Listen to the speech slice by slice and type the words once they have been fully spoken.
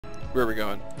Where are we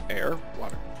going? Air?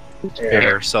 Water?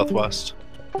 Air, southwest.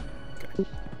 Okay.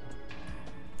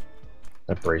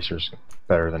 That bracer's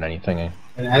better than anything. Eh?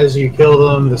 And as you kill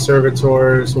them, the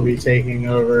servitors will be taking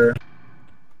over.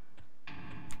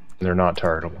 They're not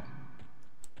targetable.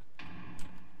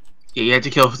 Yeah, you have to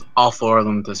kill all 4 of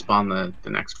them to spawn the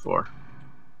next 4.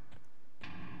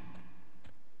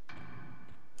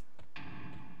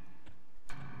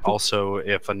 Also,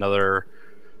 if another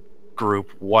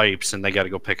group wipes and they got to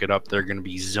go pick it up, they're going to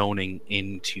be zoning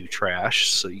into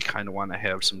trash. So you kind of want to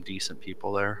have some decent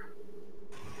people there.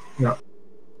 Yep.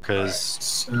 Because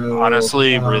So,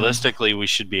 honestly, realistically, we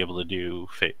should be able to do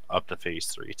up to phase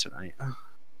 3 tonight,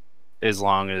 as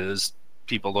long as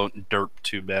people don't derp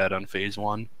too bad on phase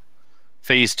 1.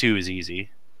 Phase 2 is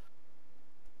easy.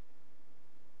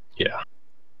 Yeah.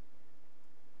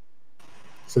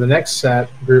 So the next set,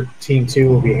 group team 2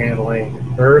 will be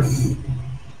handling earth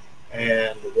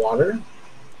and water.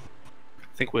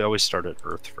 I think we always start at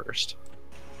Earth first.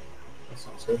 That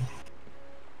sounds good.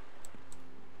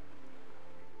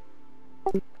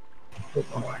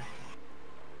 Oh, my.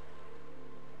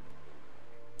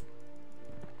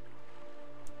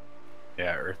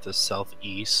 Yeah, Earth is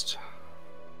southeast.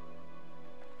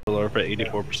 Lower at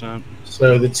 84%.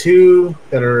 So the 2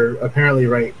 that are apparently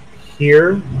right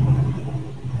here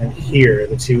and here,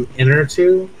 the 2 inner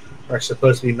 2 are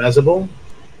supposed to be mezzable.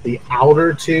 The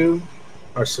outer 2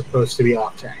 are supposed to be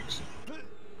off tanks.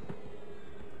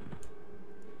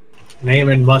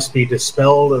 Naaman must be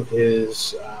dispelled of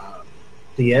his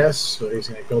DS, so he's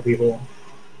going to kill people,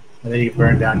 and then you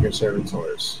burn down your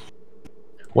servitors.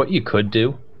 What you could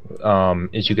do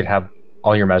is you could have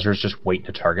all your measures just wait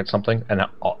to target something, and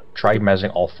try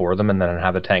measuring all 4 of them, and then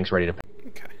have the tanks ready to.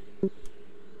 Okay.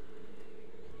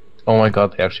 Oh my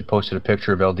god! They actually posted a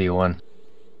picture of LDON.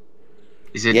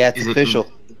 Is it? Yeah, it's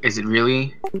official. Is it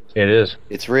really? It is.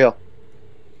 It's real.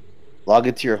 Log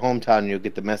into your hometown and you'll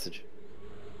get the message.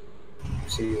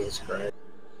 Jesus Christ.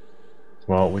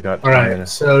 Well, we got. All right,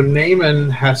 minutes. so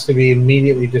Naaman has to be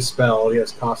immediately dispelled. He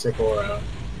has Caustic Aura.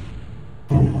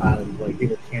 Like,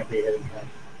 people can't be hitting him.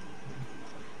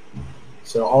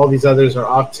 So all these others are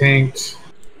off-tanked.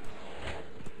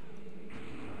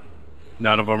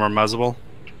 None of them are mezzable.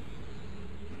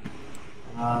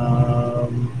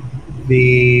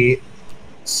 The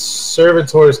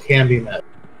servitors can be met.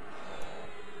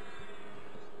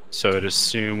 So I'd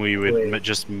assume we would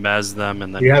just mez them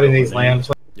and then. You're having these lamps.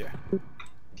 Yeah.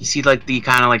 You see, like, the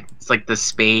kind of like, it's like the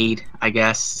spade, I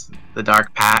guess, the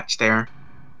dark patch there.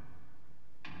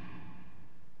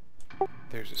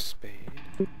 There's a spade.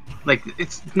 Like,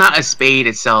 it's not a spade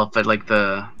itself, but like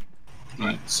the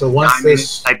So once diamond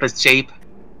this type of shape.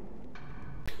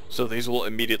 So these will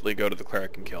immediately go to the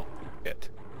cleric and kill it.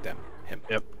 Them. Him.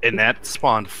 Yep, and that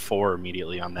spawned 4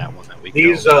 immediately on that one that we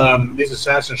these killed. these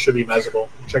assassins should be mezzable.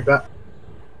 Check that.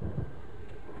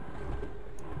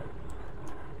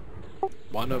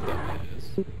 One of them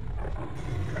is.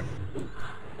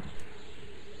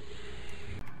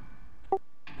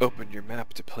 Open your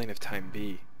map to plane of time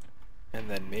B, and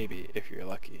then maybe, if you're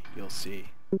lucky, you'll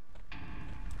see.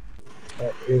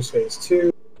 Here's phase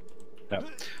 2. Yep.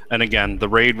 And again, the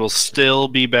raid will still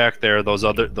be back there.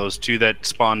 Those 2 that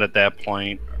spawned at that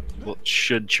point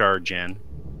should charge in.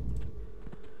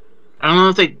 I don't know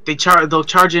if they'll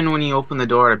charge in when you open the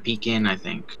door to peek in, I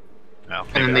think. No,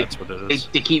 And then that's what it is.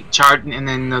 They keep charging, and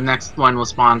then the next one will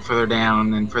spawn further down,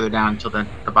 and then further down until the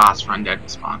boss run dead will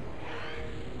spawn.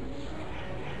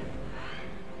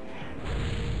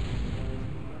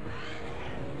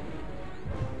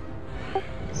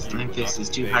 This is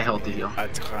too high health to heal.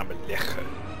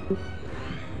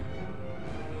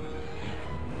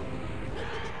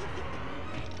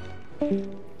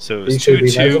 So These it's should 2,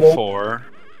 be 2, mezzable? 4.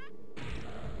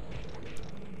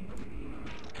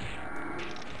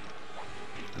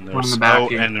 And One in there's the back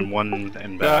here. and then one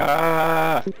in back.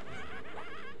 Ah!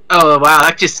 Oh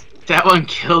wow, that one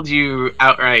killed you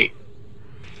outright.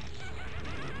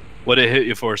 What did it hit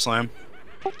you for, Slam?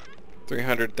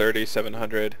 330,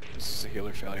 700. This is a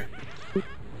healer failure.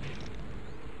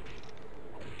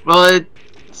 Well, it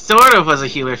sort of was a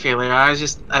healer failure. I was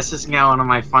just got one of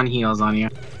my fun heals on you.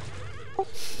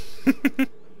 It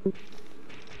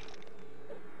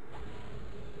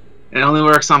only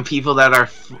works on people that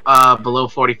are below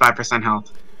 45%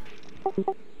 health.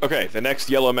 Okay, the next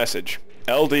yellow message.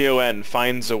 LDON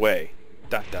finds a way. ...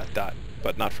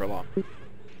 But not for long.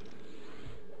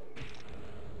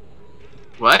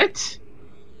 What?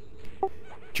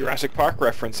 Jurassic Park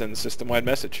reference in the system-wide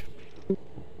message.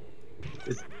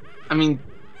 I mean,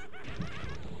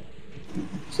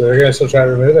 So they're gonna still try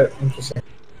to remove it. Interesting.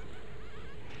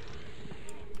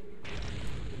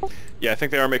 Yeah, I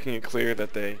think they are making it clear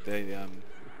that they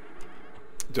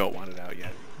don't want it out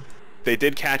yet. They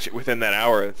did catch it within that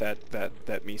hour that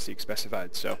Meeseek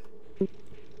specified, so.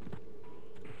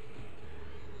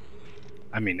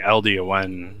 I mean,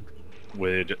 LDON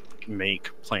would make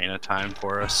playing a time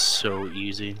for us so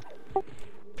easy.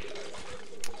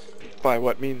 By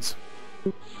what means?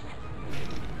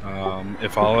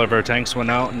 If all of our tanks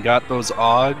went out and got those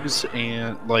Augs,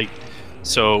 and like,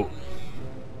 so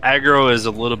aggro is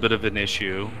a little bit of an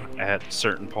issue at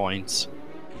certain points.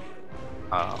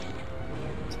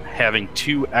 Having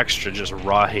 2 extra just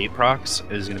raw hate procs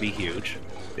is going to be huge.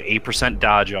 The 8%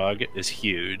 dodge Aug is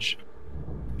huge.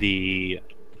 The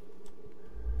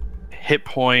hit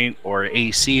point or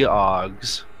AC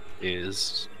Augs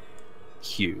is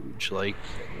huge. Like,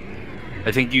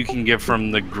 I think you can get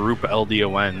from the group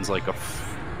LDONs like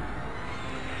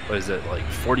what is it, like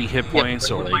 40 hit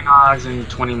points, or like Augs and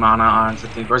 20 mana Augs, I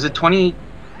think. Or is it 20?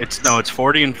 It's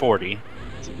 40 and 40.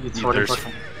 It's 40.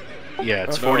 Yeah,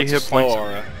 it's Oh, 40 it's hit a slow points.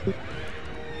 aura.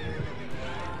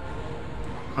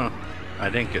 Huh. I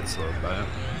didn't get slowed by it.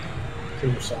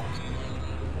 Super soft.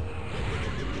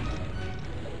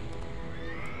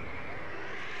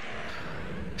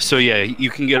 So yeah,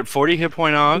 you can get 40 hit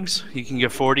point Augs, you can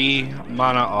get 40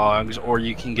 mana Augs, or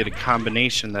you can get a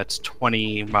combination that's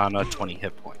 20 mana, 20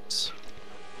 hit points.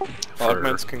 for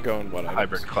Augments can go in what items?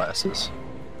 hybrid classes.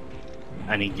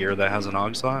 Any gear that has an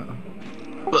Aug slot?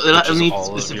 But Which it'll is need all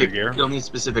of your specific. gear? It'll need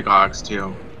specific Augs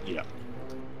too. Yeah.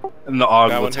 And the Aug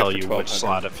That will one tell hits you for which 1200.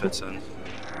 slot it fits in.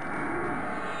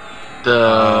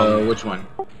 Which one?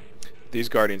 These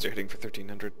Guardians are hitting for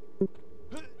 1300.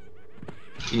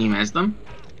 Can you mez them?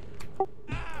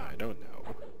 I don't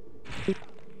know.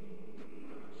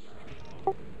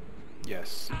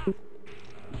 Yes.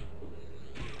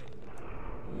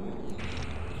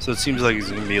 So it seems like it's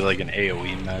going to be like an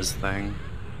AoE mez thing.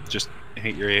 Just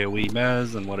hit your AoE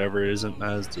mez, and whatever isn't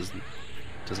mez doesn't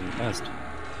get mezzed.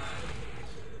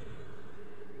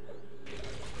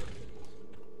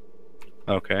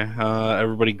 Okay,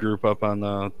 everybody group up on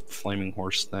the flaming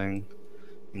horse thing.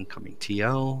 Incoming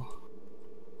TL.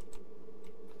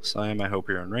 Sam, I hope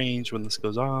you're in range when this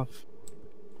goes off.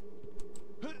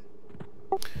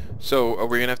 So, are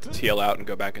we gonna have to TL out and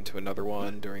go back into another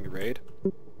one during the raid?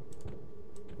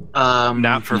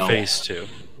 Not for no. phase 2.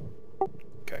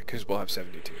 Okay, because we'll have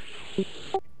 72.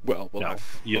 Well, we'll No.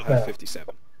 have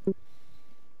 57. You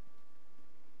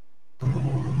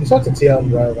still have to TL and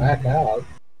drive back out.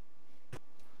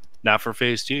 Not for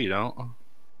phase 2, you don't. What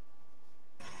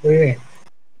do you mean?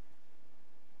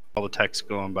 All the techs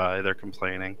going by, they're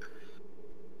complaining.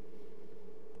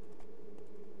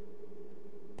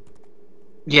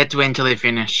 You have to wait until they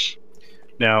finish.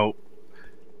 Now,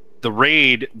 the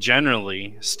raid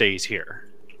generally stays here.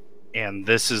 And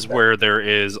this is where there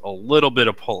is a little bit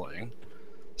of pulling.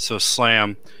 So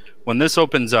Slam, when this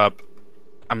opens up,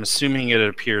 I'm assuming it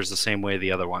appears the same way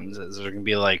the other ones is. There's going to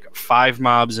be like 5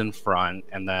 mobs in front,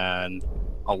 and then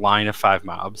a line of 5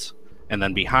 mobs. And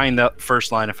then behind that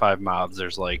first line of 5 mobs,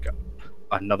 there's like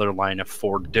another line of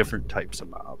 4 different types of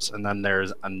mobs. And then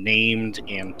there's a named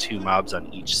and 2 mobs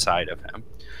on each side of him.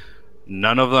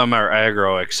 None of them are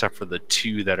aggro except for the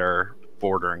 2 that are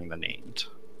bordering the named.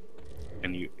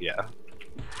 And you, yeah.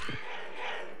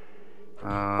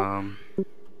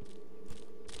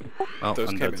 Well, Those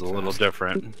came Undead's in a little fast.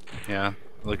 different. Yeah,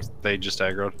 look, they just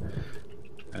aggroed.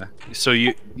 Yeah. So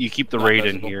you keep the Not raid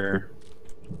in visible. here.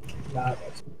 Nah,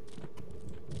 that's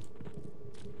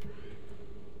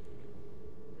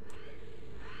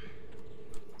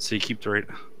So you keep the raid.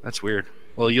 That's weird.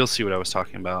 Well, you'll see what I was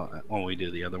talking about when we do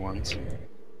the other ones.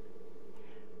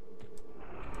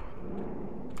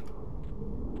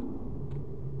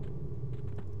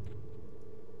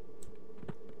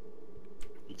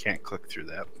 You can't click through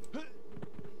that.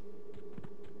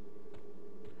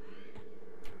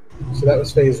 so that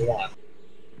was phase 1.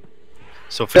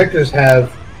 So Vectors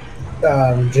have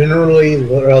generally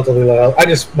relatively low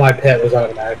health. My pet was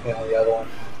automatically on the other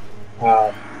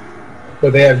one.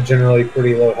 But they have generally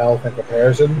pretty low health in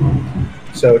comparison.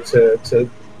 So to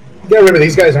get rid of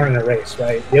these guys aren't in a race,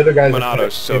 right? The other guys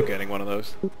Monato's so getting one of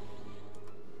those.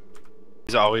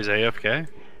 he's always AFK.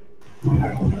 I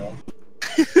don't know.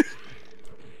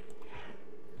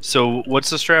 So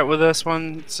what's the strat with this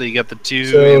one? So you got the 2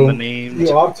 So and the named. you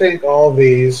off-tank all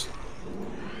these,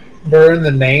 burn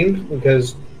the named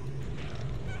because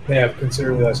they have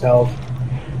considerably less health.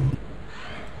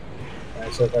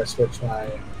 Alright, so if I switch my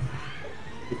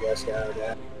PBS guy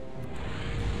down,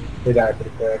 they die pretty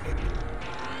quick.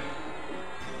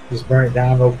 Just burn it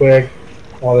down real quick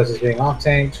while this is being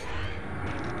off-tanked.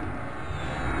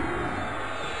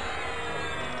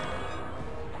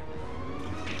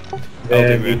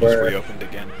 then we LDN just were... reopened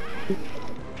again.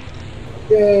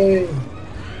 Yay!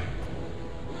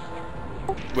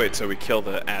 Wait, so we kill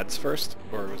the ads first?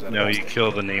 Or was that No, a you mistake?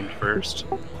 kill the name first.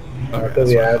 Okay, Kill that's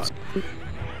the what I ads. thought.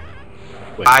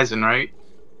 Wait. Eisen, right?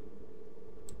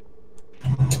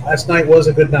 Last night was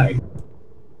a good night.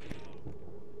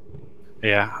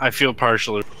 Yeah, I feel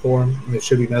partially. Form, and it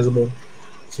should be measurable.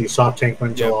 So you soft tank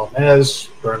when Yep. all mez,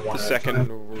 burn one The at a second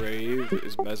time. rave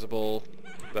is mezzable,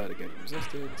 but again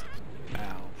resisted.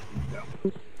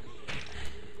 Ow.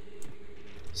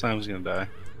 Slime's gonna die.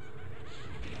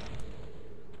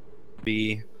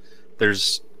 B.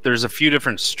 There's a few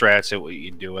different strats at what you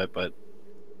do it, but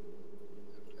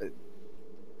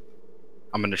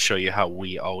I'm gonna show you how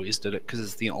we always did it because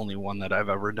it's the only one that I've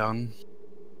ever done.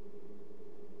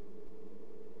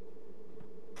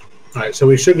 Alright, so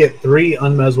we should get 3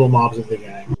 unmezzable mobs at the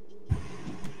beginning.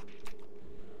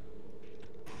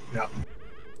 Yeah.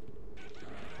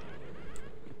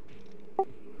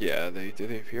 Yeah, they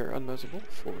appear unmezzable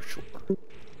for sure.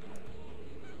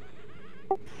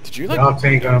 Did you like Yeah, I'll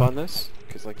take jump 'em. on this?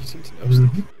 Because like you seem to know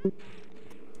stuff.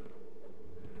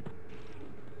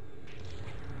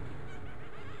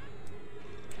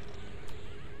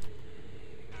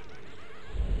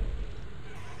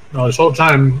 No, this whole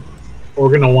time we're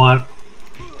gonna want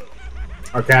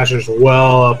our casters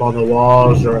well up on the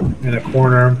walls or in a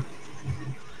corner,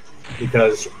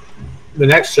 because the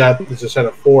next set is a set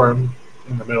of 4 in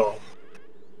the middle.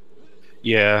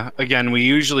 Yeah, again, we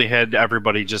usually had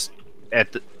everybody just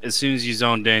as soon as you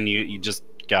zoned in, you just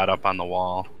got up on the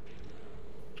wall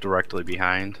directly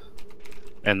behind,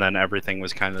 and then everything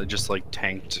was kind of just like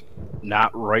tanked,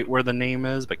 not right where the name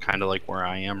is, but kind of like where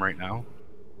I am right now.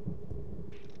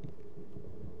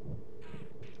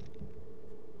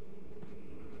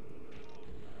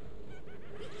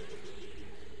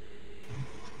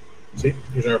 See,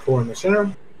 these are 4 in the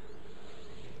center.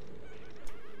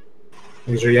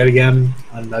 These are yet again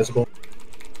unmezzable.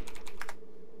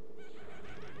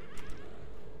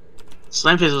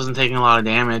 Slimeface wasn't taking a lot of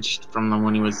damage from them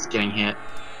when he was getting hit.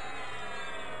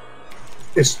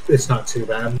 It's not too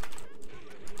bad.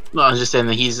 No, I was just saying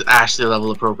that he's actually a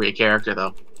level appropriate character,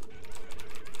 though.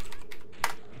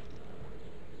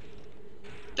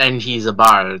 And he's a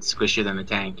bard, it's squishier than a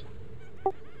tank.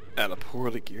 And a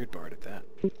poorly geared bard at that.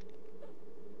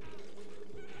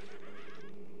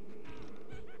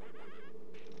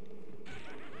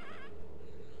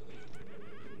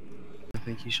 I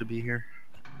think he should be here.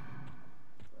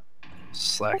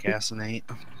 Slack ass Innate.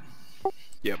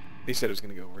 Yep. He said he was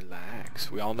gonna go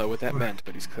relax. We all know what that meant,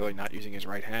 but he's clearly not using his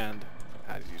right hand.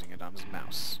 He's using it on his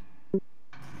mouse.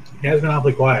 He has been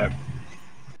awfully quiet.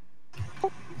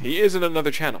 He is in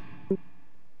another channel.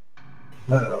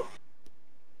 Uh-oh.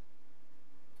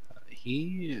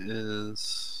 He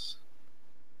is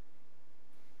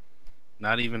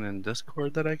not even in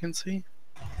Discord that I can see.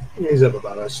 He's up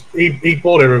about us. He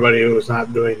pulled everybody who was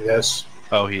not doing this.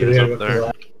 Oh, he Did is he up have a there.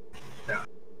 collab? Yeah.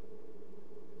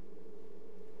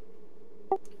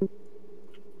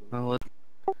 Well,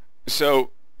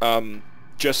 So,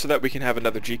 just so that we can have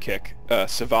another G-Kick,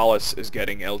 Savalis is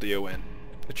getting LDON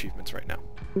achievements right now.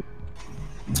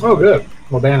 Oh, good.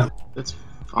 Well, ban him. That's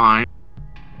fine.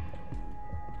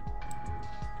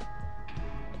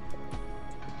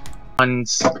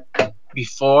 Ones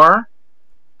before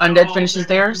Undead finishes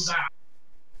theirs.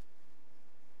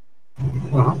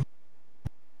 Uh-huh.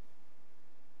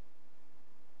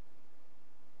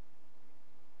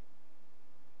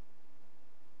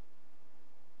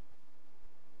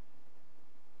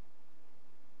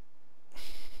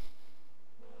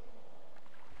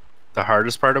 the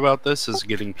hardest part about this is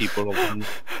getting people to learn.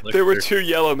 There were 2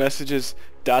 yellow messages. ...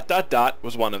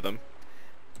 was one of them.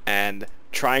 And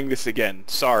trying this again.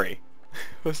 Sorry.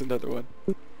 Was another one.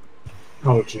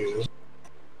 Oh, Jesus.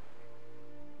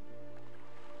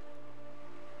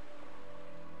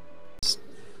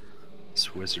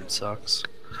 This wizard sucks.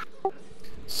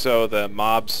 So the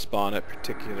mobs spawn at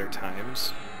particular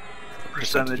times.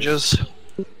 Percentages.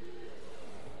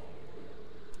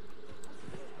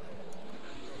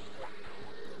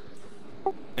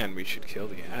 And we should kill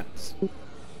the ads.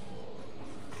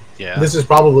 Yeah. This is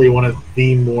probably one of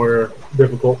the more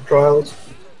difficult trials.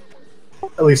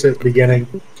 At least at the beginning.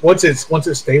 Once it's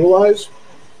stabilized,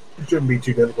 it shouldn't be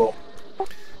too difficult.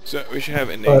 So we should have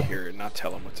Innate here and not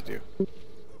tell him what to do.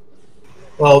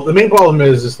 Well, the main problem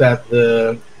is that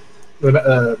the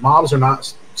mobs are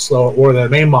not slow, or the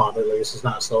main mob at least is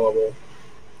not slowable,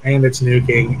 and it's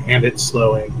nuking and it's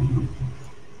slowing.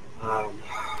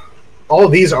 All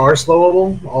of these are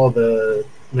slowable, all the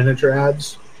miniature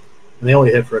ads, and they only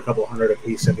hit for a couple hundred a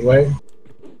piece anyway.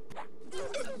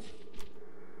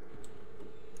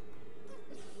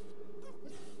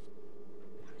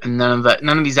 And none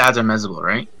of these ads are measurable,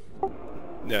 right?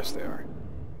 Yes, they are.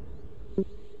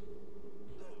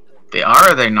 They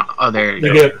are or they're not? Oh, they're.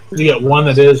 You get one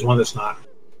that is, one that's not.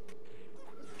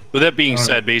 With that being Alright.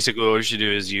 said, basically what you should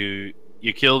do is you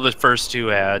kill the first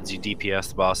 2 ads, you DPS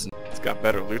the boss. It's got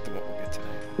better loot than what we'll get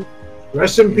tonight.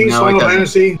 Rest in peace, No, it Final doesn't.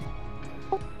 Fantasy.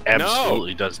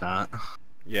 Absolutely does not.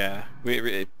 Yeah,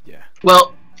 yeah.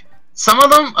 Well, some of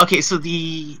them. Okay, so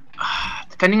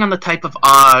depending on the type of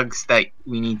Augs that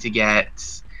we need to get,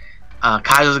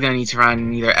 Kaizo's gonna need to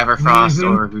run either Everfrost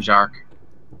Mhm. or Gujark.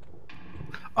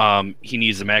 He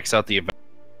needs to max out the event.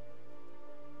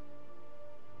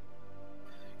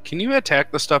 Can you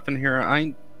attack the stuff in here?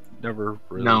 I never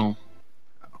really. No,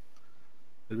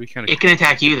 Did we kind it can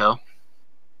attack you though.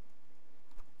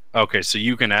 Okay, so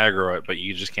you can aggro it, but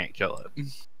you just can't kill it.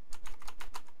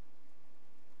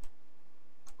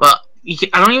 Well,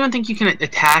 I don't even think you can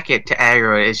attack it to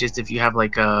aggro it. It's just if you have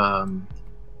like Oh,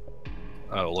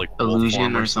 like wolf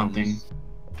illusion form or something.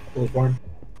 Wolfborn.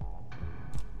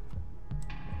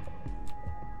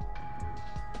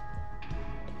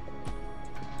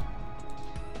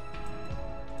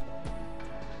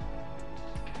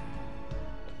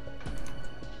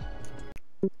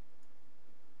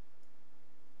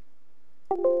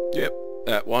 Yep.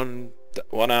 At 1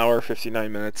 hour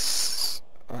 59 minutes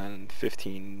and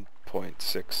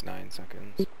 15.69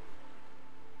 seconds.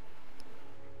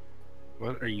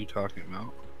 What are you talking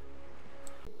about?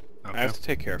 Okay. I have to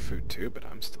take care of food too, but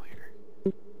I'm still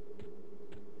here.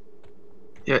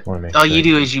 Yeah. Wanna make All sure- you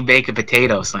do is you bake a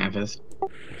potato, Slampus.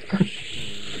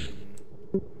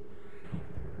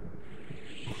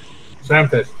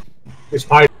 Samfist. It's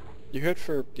pie. You hit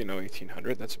for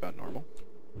 1800. That's about normal.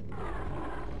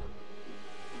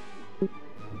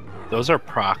 Those are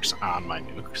procs on my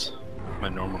nukes. My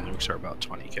normal nukes are about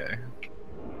 20k.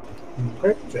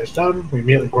 Okay, that's done. We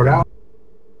immediately poured out.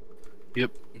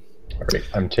 Yep. Alright,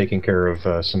 I'm taking care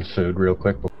of some food real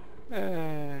quick.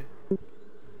 They're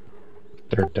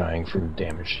dying from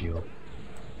damage shield.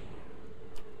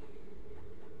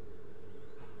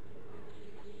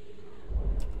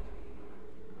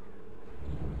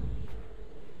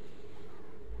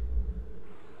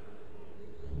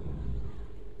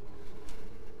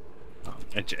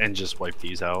 And just wipe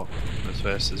these out as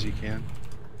fast as you can.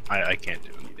 I can't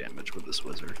do any damage with this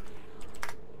wizard.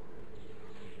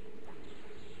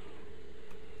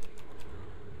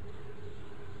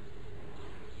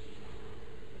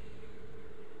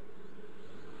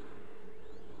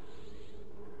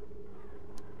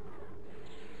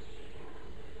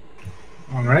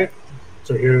 Alright.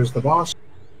 So here's the boss.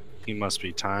 He must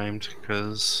be timed,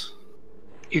 because...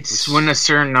 It's when a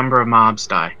certain number of mobs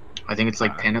die. I think it's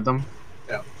like 10 of them.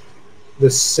 The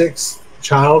 6th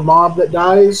child mob that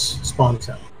dies spawns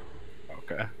him.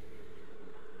 Okay.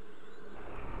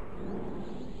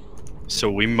 So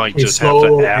we might He's just have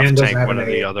slow to and half doesn't tank have one an of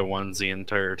the aid. other ones the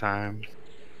entire time.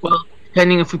 Well,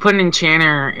 depending if we put an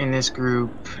enchanter in this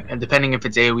group, and depending if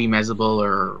it's AoE measurable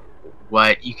or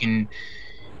what, you can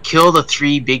kill the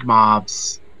 3 big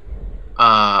mobs.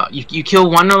 You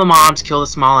kill one of the mobs, kill the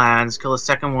small ads, kill the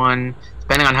second one.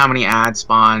 Depending on how many ads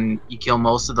spawn, you kill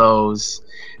most of those.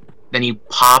 Then you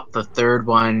pop the 3rd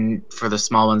one for the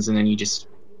small ones, and then you just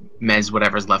mez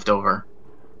whatever's left over.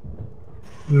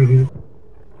 Mm-hmm.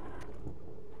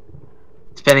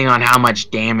 Depending on how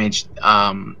much damage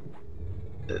a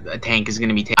tank is going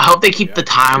to be taking. I hope they keep the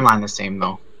timeline the same,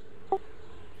 though.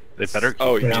 They better keep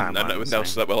Oh, the you mean timeline the no, same.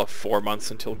 so that we'll have 4 months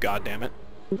until goddammit.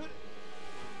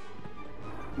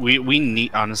 We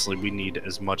need, honestly, we need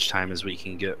as much time as we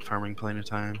can get farming Plane of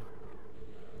Time.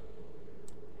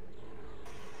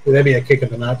 That'd be a kick in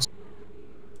the nuts.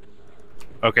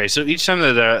 Okay, so each time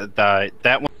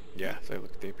that one... Yeah,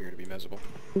 they appear to be measurable.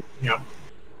 Yep.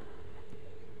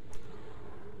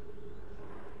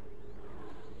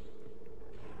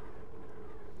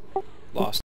 Lost.